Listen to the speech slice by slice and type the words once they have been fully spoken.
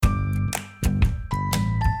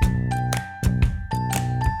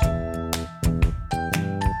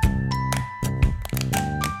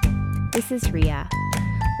This is Ria.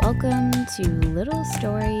 Welcome to Little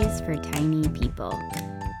Stories for Tiny People.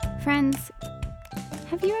 Friends,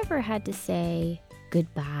 have you ever had to say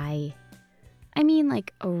goodbye? I mean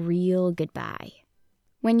like a real goodbye.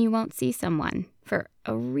 When you won't see someone for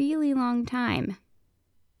a really long time.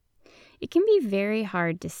 It can be very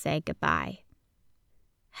hard to say goodbye.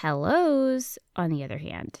 Hellos, on the other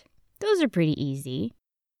hand, those are pretty easy.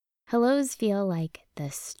 Hellos feel like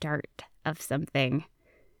the start of something.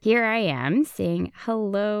 Here I am saying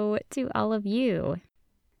hello to all of you.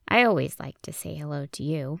 I always like to say hello to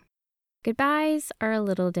you. Goodbyes are a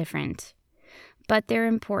little different, but they're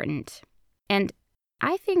important. And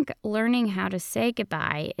I think learning how to say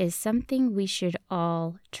goodbye is something we should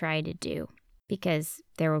all try to do, because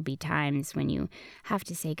there will be times when you have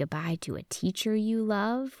to say goodbye to a teacher you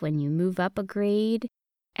love, when you move up a grade,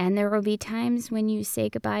 and there will be times when you say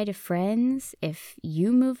goodbye to friends if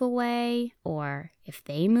you move away or if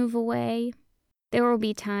they move away. There will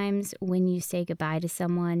be times when you say goodbye to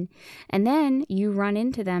someone and then you run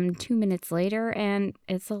into them 2 minutes later and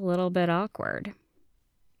it's a little bit awkward.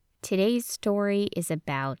 Today's story is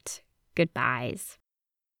about goodbyes.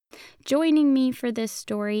 Joining me for this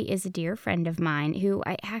story is a dear friend of mine who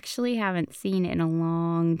I actually haven't seen in a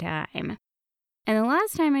long time. And the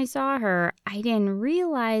last time I saw her, I didn't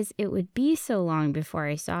realize it would be so long before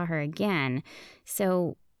I saw her again.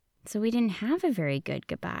 So we didn't have a very good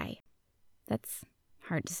goodbye. That's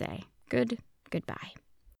hard to say. Goodbye.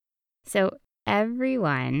 So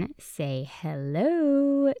everyone say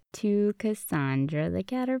hello to Cassandra the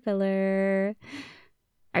caterpillar.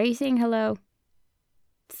 Are you saying hello?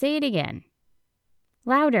 Say it again.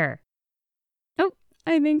 Louder. Oh,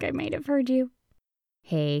 I think I might have heard you.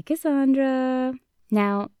 Hey, Cassandra.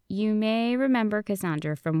 Now, you may remember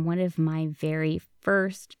Cassandra from one of my very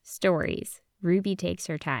first stories, Ruby Takes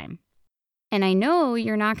Her Time. And I know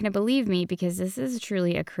you're not going to believe me because this is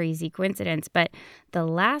truly a crazy coincidence, but the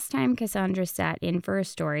last time Cassandra sat in for a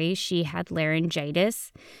story, she had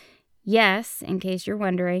laryngitis. Yes, in case you're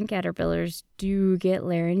wondering, caterpillars do get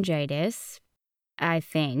laryngitis, I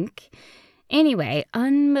think. Anyway,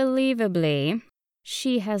 unbelievably,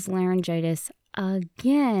 she has laryngitis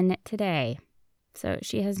again today. So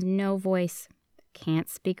she has no voice, can't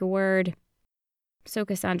speak a word. So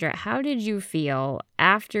Cassandra, how did you feel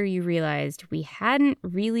after you realized we hadn't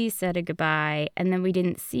really said a goodbye and then we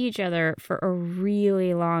didn't see each other for a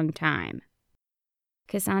really long time?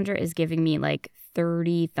 Cassandra is giving me like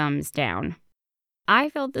 30 thumbs down. I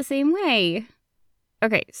felt the same way.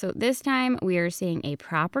 Okay, so this time we are saying a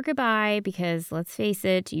proper goodbye because let's face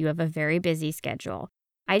it, you have a very busy schedule.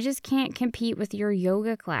 I just can't compete with your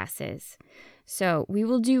yoga classes. So we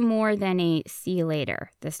will do more than a see you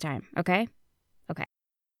later this time, okay? Okay.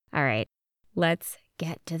 All right, let's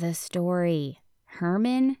get to the story.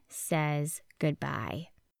 Herman says goodbye.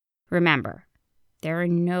 Remember, there are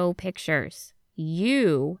no pictures.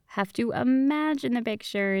 You have to imagine the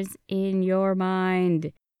pictures in your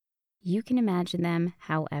mind. You can imagine them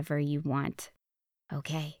however you want.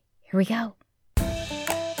 Okay, here we go.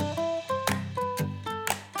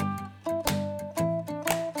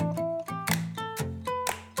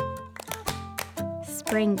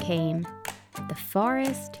 Spring came. The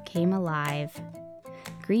forest came alive.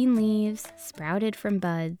 Green leaves sprouted from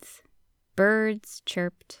buds. Birds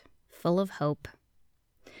chirped, full of hope.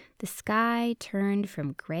 The sky turned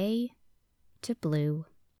from gray to blue.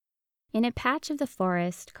 In a patch of the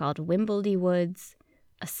forest called Wimbledy Woods,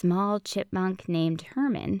 a small chipmunk named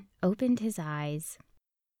Herman opened his eyes.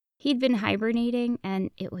 He'd been hibernating,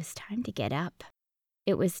 and it was time to get up.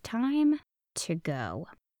 It was time to go.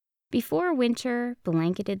 Before winter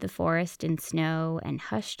blanketed the forest in snow and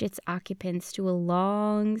hushed its occupants to a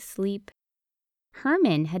long sleep,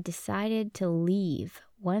 Herman had decided to leave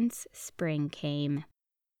once spring came.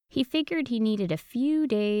 He figured he needed a few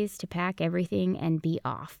days to pack everything and be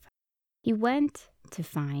off. He went to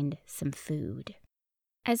find some food.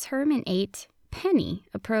 As Herman ate, Penny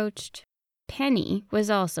approached. Penny was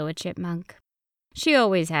also a chipmunk. She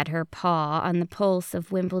always had her paw on the pulse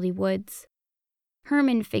of Wimbledy Woods.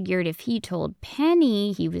 Herman figured if he told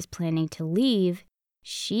Penny he was planning to leave,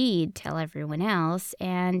 she'd tell everyone else,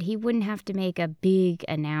 and he wouldn't have to make a big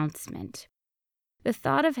announcement. The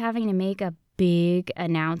thought of having to make a big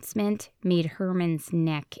announcement made Herman's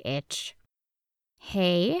neck itch.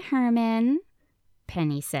 Hey, Herman,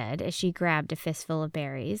 Penny said as she grabbed a fistful of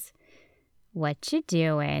berries. What you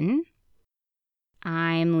doing?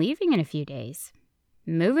 I'm leaving in a few days.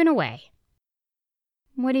 Moving away.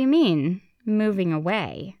 What do you mean? Moving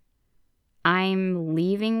away. I'm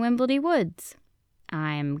leaving Wimbledy Woods.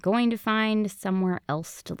 I'm going to find somewhere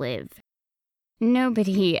else to live.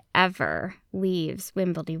 Nobody ever leaves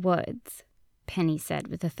Wimbledy Woods, Penny said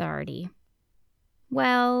with authority.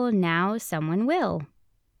 Well, now someone will.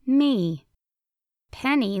 Me.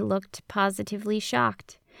 Penny looked positively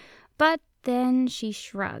shocked, but then she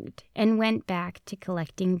shrugged and went back to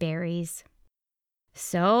collecting berries.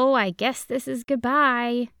 So I guess this is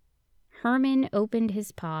goodbye. Herman opened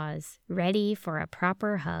his paws, ready for a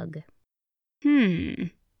proper hug.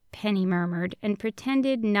 Penny murmured and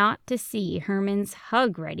pretended not to see Herman's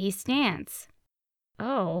hug-ready stance.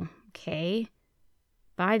 Oh, okay.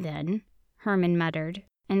 Bye then, Herman muttered,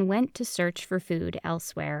 and went to search for food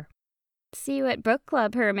elsewhere. See you at book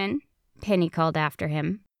club, Herman, Penny called after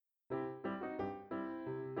him.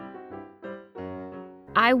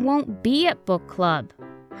 I won't be at book club,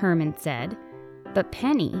 Herman said, but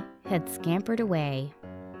Penny had scampered away.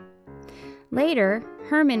 Later,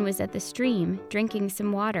 Herman was at the stream drinking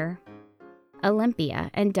some water.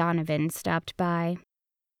 Olympia and Donovan stopped by.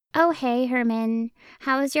 Oh, hey, Herman.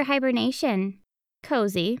 How was your hibernation?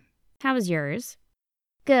 Cozy. How was yours?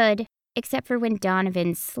 Good, except for when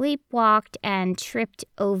Donovan sleepwalked and tripped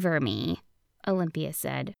over me, Olympia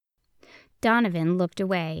said. Donovan looked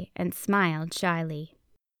away and smiled shyly.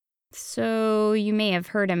 So you may have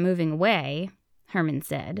heard him moving away, Herman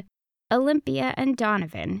said. Olympia and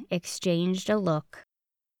Donovan exchanged a look.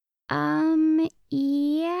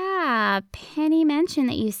 Yeah, Penny mentioned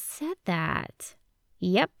that you said that.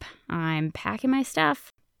 Yep, I'm packing my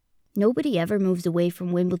stuff. Nobody ever moves away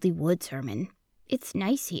from Wimbledy Woods, Herman. It's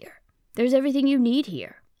nice here. There's everything you need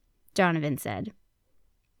here, Donovan said.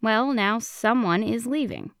 Well, now someone is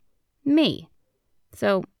leaving. Me.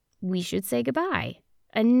 So we should say goodbye.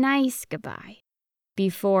 A nice goodbye.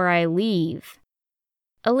 Before I leave.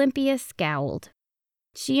 Olympia scowled.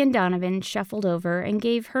 She and Donovan shuffled over and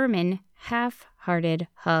gave Herman half-hearted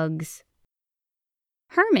hugs.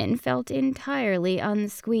 Herman felt entirely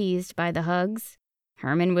unsqueezed by the hugs.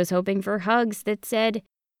 Herman was hoping for hugs that said,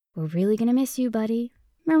 "We're really gonna miss you, buddy.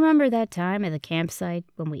 Remember that time at the campsite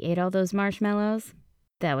when we ate all those marshmallows?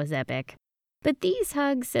 That was epic." But these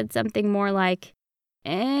hugs said something more like,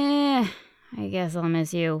 I guess I'll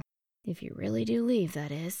miss you. If you really do leave,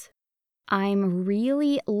 that is. I'm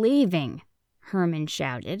really leaving, Herman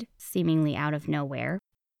shouted, seemingly out of nowhere.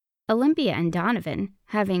 Olympia and Donovan,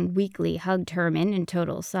 having weakly hugged Herman in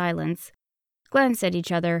total silence, glanced at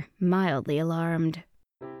each other, mildly alarmed.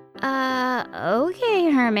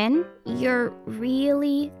 Okay, Herman, you're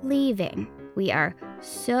really leaving. We are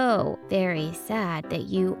so very sad that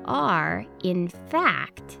you are, in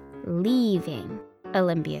fact, leaving,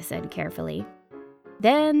 Olympia said carefully.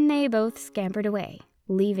 Then they both scampered away,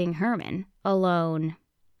 leaving Herman alone.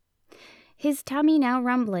 His tummy now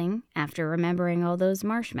rumbling, after remembering all those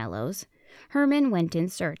marshmallows, Herman went in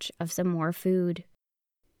search of some more food.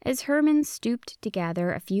 As Herman stooped to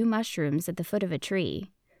gather a few mushrooms at the foot of a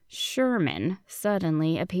tree, Sherman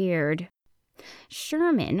suddenly appeared.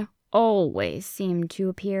 Sherman always seemed to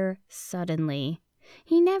appear suddenly.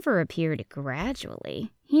 He never appeared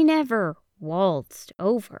gradually. He never waltzed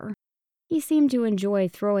over. He seemed to enjoy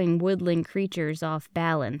throwing woodland creatures off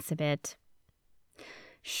balance a bit.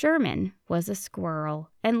 Sherman was a squirrel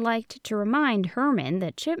and liked to remind Herman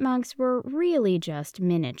that chipmunks were really just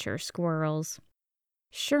miniature squirrels.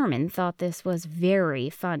 Sherman thought this was very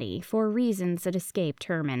funny for reasons that escaped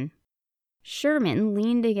Herman. Sherman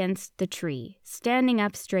leaned against the tree, standing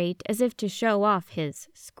up straight as if to show off his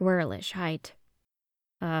squirrelish height.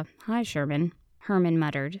 Hi, Sherman, Herman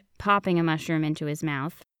muttered, popping a mushroom into his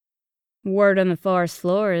mouth. Word on the forest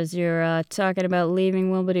floor is you're talking about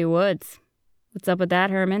leaving Wimbledy Woods. What's up with that,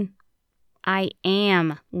 Herman? I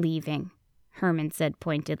am leaving, Herman said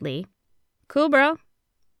pointedly. Cool, bro.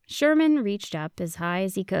 Sherman reached up as high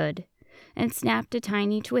as he could and snapped a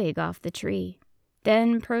tiny twig off the tree,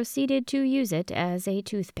 then proceeded to use it as a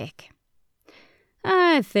toothpick.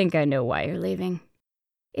 I think I know why you're leaving.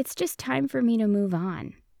 It's just time for me to move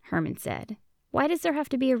on, Herman said. Why does there have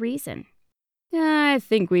to be a reason? I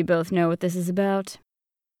think we both know what this is about.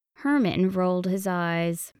 Herman rolled his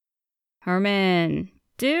eyes. Herman,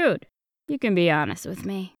 dude, you can be honest with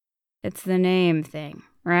me. It's the name thing,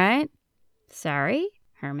 right? Sorry,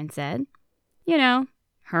 Herman said. You know,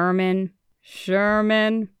 Herman,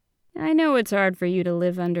 Sherman. I know it's hard for you to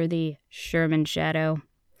live under the Sherman shadow.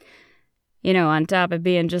 You know, on top of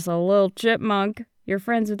being just a little chipmunk, you're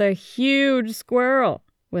friends with a huge squirrel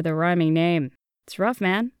with a rhyming name. It's rough,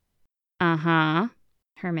 man. Uh-huh,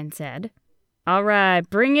 Herman said. All right,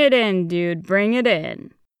 bring it in, dude, bring it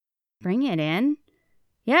in. Bring it in?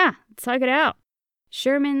 Yeah, let's hug it out.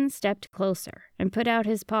 Sherman stepped closer and put out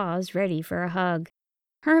his paws ready for a hug.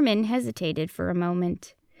 Herman hesitated for a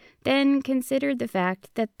moment. then considered the fact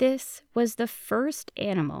that this was the first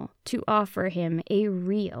animal to offer him a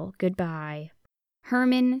real goodbye.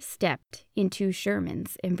 Herman stepped into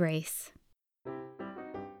Sherman's embrace.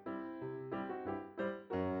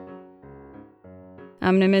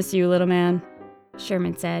 "I'm gonna miss you, little man,"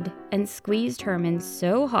 Sherman said, and squeezed Herman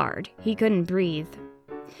so hard he couldn't breathe.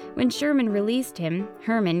 When Sherman released him,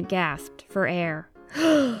 Herman gasped for air.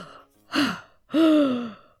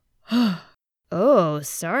 "Oh,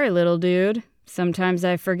 sorry, little dude. Sometimes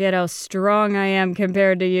I forget how strong I am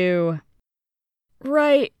compared to you."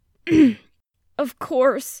 "Right. Of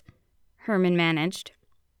course," Herman managed.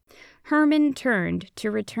 Herman turned to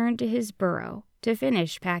return to his burrow to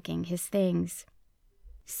finish packing his things.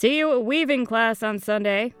 "See you at weaving class on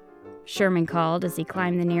Sunday," Sherman called as he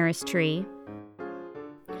climbed the nearest tree.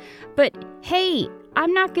 "But hey,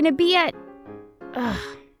 I'm not going to be at..."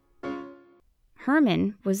 Ugh.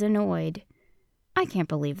 Herman was annoyed. "I can't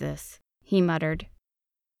believe this," he muttered.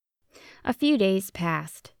 A few days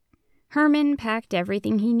passed. Herman packed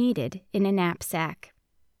everything he needed in a knapsack.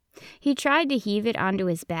 He tried to heave it onto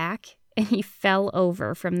his back, and he fell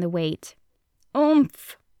over from the weight.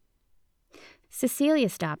 Oomph! Cecilia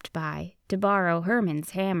stopped by to borrow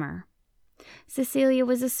Herman's hammer. Cecilia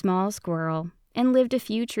was a small squirrel and lived a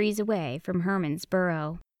few trees away from Herman's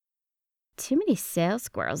burrow. "Too many sales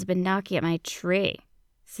squirrels have been knocking at my tree,"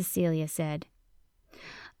 Cecilia said.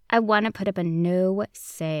 "I want to put up a no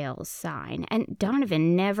sales sign, and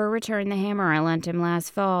Donovan never returned the hammer I lent him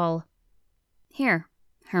last fall." "Here,"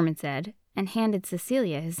 Herman said, and handed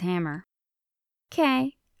Cecilia his hammer.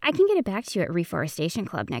 "'Kay, I can get it back to you at Reforestation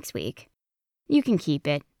Club next week." "You can keep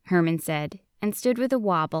it," Herman said, and stood with a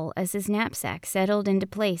wobble as his knapsack settled into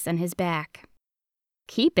place on his back.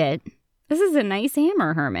 "Keep it? This is a nice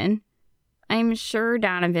hammer, Herman. I'm sure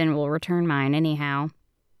Donovan will return mine anyhow."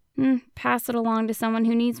 Pass it along to someone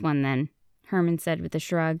who needs one then," Herman said with a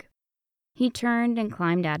shrug. He turned and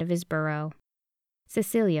climbed out of his burrow.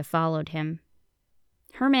 Cecilia followed him.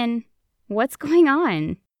 "Herman, what's going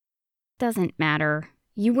on?" "Doesn't matter.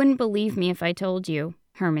 You wouldn't believe me if I told you,"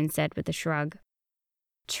 Herman said with a shrug.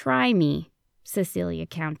 "Try me," Cecilia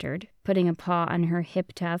countered, putting a paw on her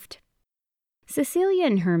hip tuft. Cecilia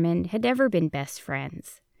and Herman had never been best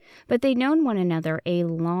friends, but they'd known one another a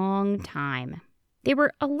long time. They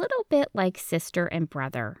were a little bit like sister and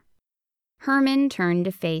brother. Herman turned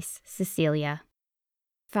to face Cecilia.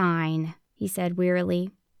 "Fine," he said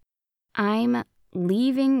wearily. "I'm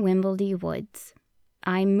leaving Wimbledy Woods.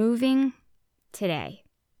 I'm moving today.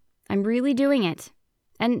 I'm really doing it.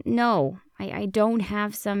 And no, I don't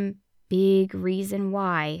have some big reason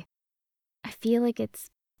why. I feel like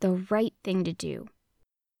it's the right thing to do.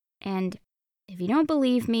 And if you don't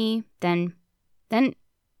believe me, then,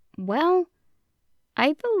 well,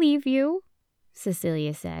 I believe you,"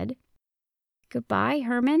 Cecilia said. "Goodbye,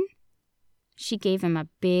 Herman." She gave him a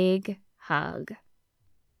big hug.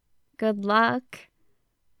 "Good luck.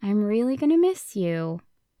 I'm really going to miss you.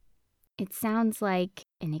 It sounds like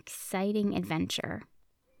an exciting adventure.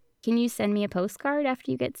 Can you send me a postcard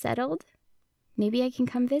after you get settled? Maybe I can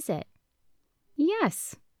come visit."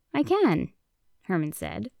 "Yes, I can," Herman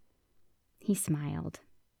said. He smiled.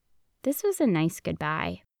 This was a nice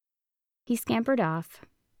goodbye. He scampered off,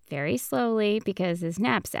 very slowly because his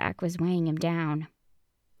knapsack was weighing him down.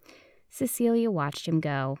 Cecilia watched him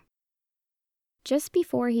go. Just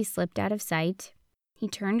before he slipped out of sight, he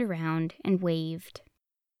turned around and waved.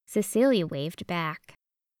 Cecilia waved back.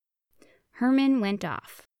 Herman went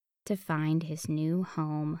off to find his new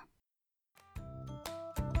home.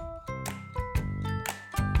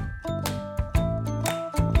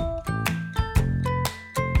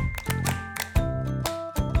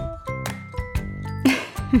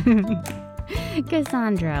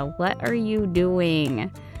 Cassandra, what are you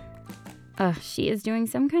doing? She is doing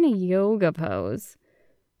some kind of yoga pose.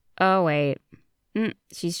 Oh, wait.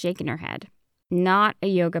 She's shaking her head. Not a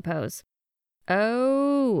yoga pose.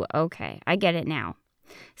 Oh, okay. I get it now.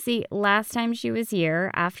 See, last time she was here,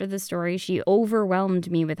 after the story, she overwhelmed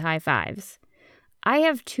me with high fives. I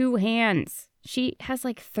have 2 hands. She has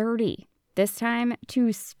like 30. This time,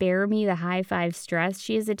 to spare me the high five stress,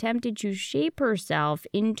 she has attempted to shape herself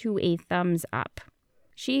into a thumbs up.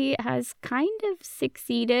 She has kind of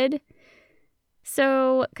succeeded.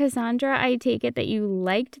 So, Cassandra, I take it that you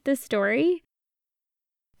liked the story?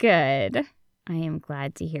 Good. I am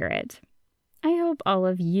glad to hear it. I hope all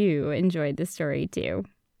of you enjoyed the story too.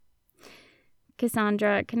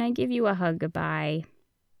 Cassandra, can I give you a hug goodbye?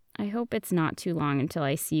 I hope it's not too long until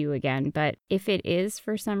I see you again, but if it is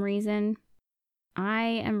for some reason, I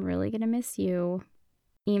am really going to miss you.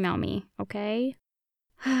 Email me, okay?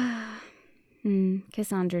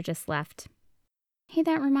 Cassandra just left. Hey,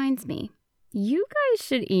 that reminds me. You guys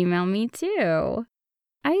should email me too.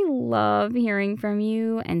 I love hearing from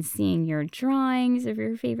you and seeing your drawings of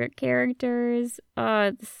your favorite characters. Oh,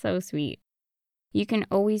 it's so sweet. You can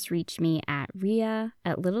always reach me at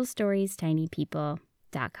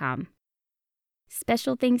ria@littlestoriestinypeople.com.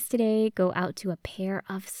 Special thanks today go out to a pair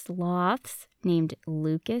of sloths named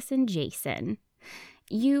Lucas and Jason.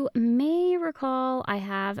 You may recall I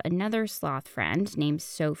have another sloth friend named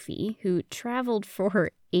Sophie who traveled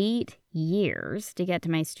for 8 years to get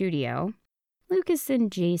to my studio. Lucas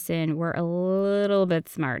and Jason were a little bit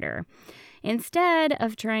smarter. Instead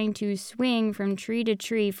of trying to swing from tree to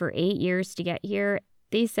tree for 8 years to get here,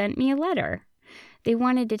 they sent me a letter. They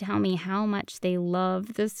wanted to tell me how much they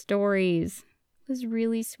loved the stories. It was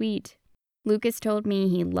really sweet. Lucas told me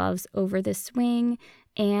he loves Over the Swing,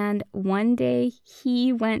 and one day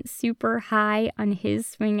he went super high on his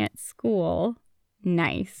swing at school.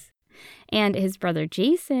 Nice. And his brother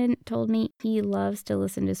Jason told me he loves to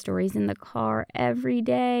listen to stories in the car every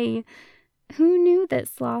day. Who knew that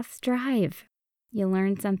sloths drive? You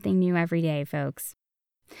learn something new every day, folks.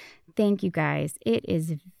 Thank you guys. It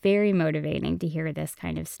is very motivating to hear this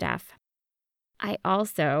kind of stuff. I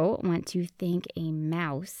also want to thank a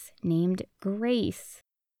mouse named Grace.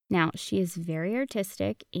 Now, she is very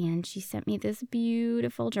artistic, and she sent me this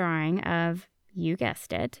beautiful drawing of, you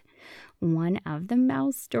guessed it, one of the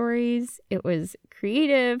mouse stories. It was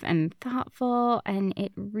creative and thoughtful, and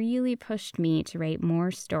it really pushed me to write more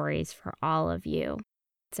stories for all of you.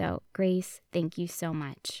 So, Grace, thank you so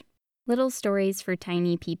much. Little Stories for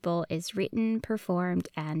Tiny People is written, performed,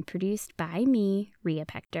 and produced by me, Ria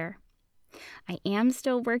Pector. I am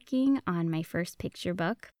still working on my first picture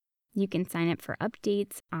book. You can sign up for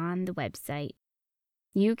updates on the website.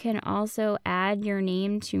 You can also add your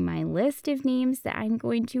name to my list of names that I'm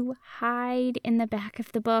going to hide in the back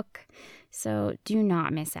of the book, so do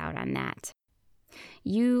not miss out on that.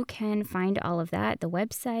 You can find all of that at the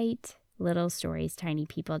website,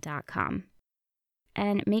 littlestoriestinypeople.com.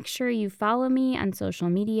 And make sure you follow me on social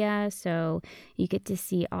media so you get to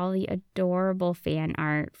see all the adorable fan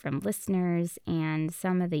art from listeners and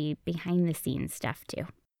some of the behind-the-scenes stuff too.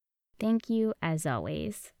 Thank you, as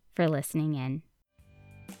always, for listening in.